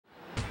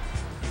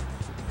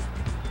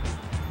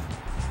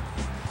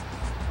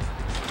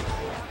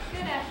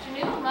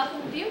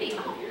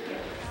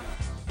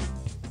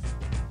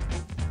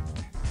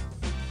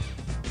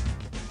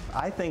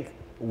I think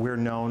we're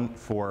known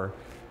for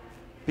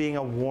being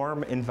a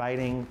warm,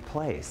 inviting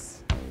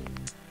place.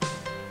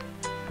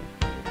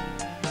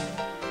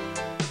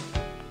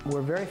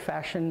 We're very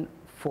fashion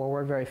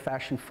forward, very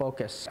fashion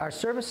focused. Our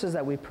services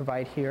that we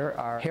provide here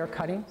are hair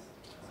cutting,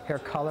 hair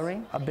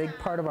coloring. A big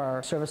part of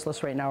our service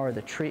list right now are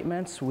the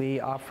treatments. We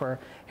offer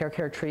hair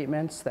care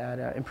treatments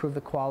that improve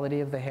the quality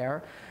of the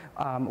hair.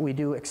 We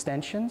do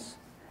extensions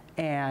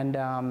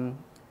and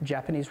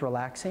Japanese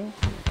relaxing.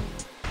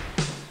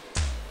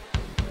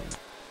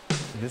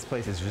 This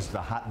place is just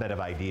a hotbed of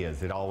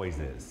ideas. It always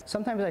is.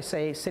 Sometimes I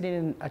say sitting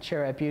in a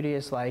chair at Beauty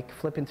is like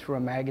flipping through a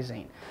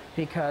magazine,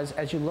 because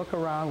as you look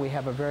around, we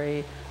have a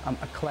very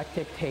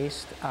eclectic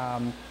taste.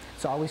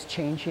 It's always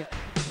changing.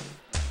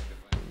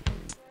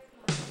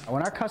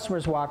 When our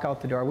customers walk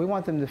out the door, we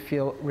want them to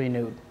feel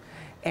renewed.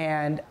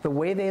 And the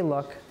way they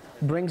look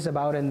brings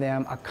about in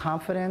them a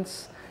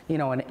confidence,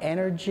 an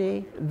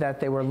energy that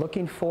they were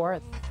looking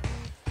for.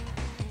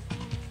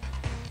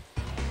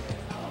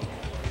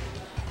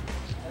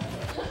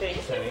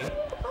 Thanks, honey.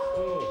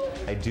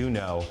 I do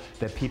know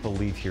that people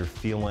leave here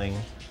feeling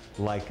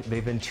like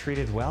they've been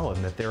treated well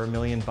and that they're $1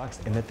 million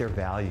and that they're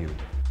valued.